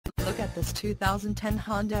at this 2010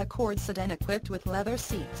 Honda Accord Sedan equipped with leather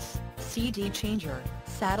seats, CD changer,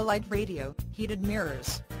 satellite radio, heated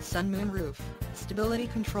mirrors, sun moonroof, stability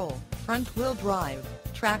control, front-wheel drive,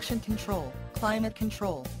 traction control, climate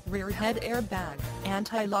control, rear head airbag,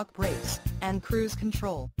 anti-lock brakes, and cruise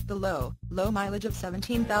control. The low mileage of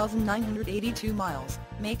 17,982 miles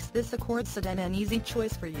makes this Accord Sedan an easy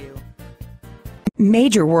choice for you.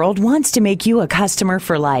 Major World wants to make you a customer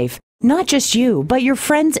for life. Not just you, but your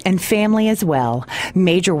friends and family as well.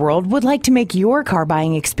 Major World would like to make your car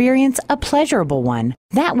buying experience a pleasurable one.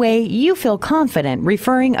 That way, you feel confident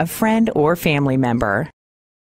referring a friend or family member.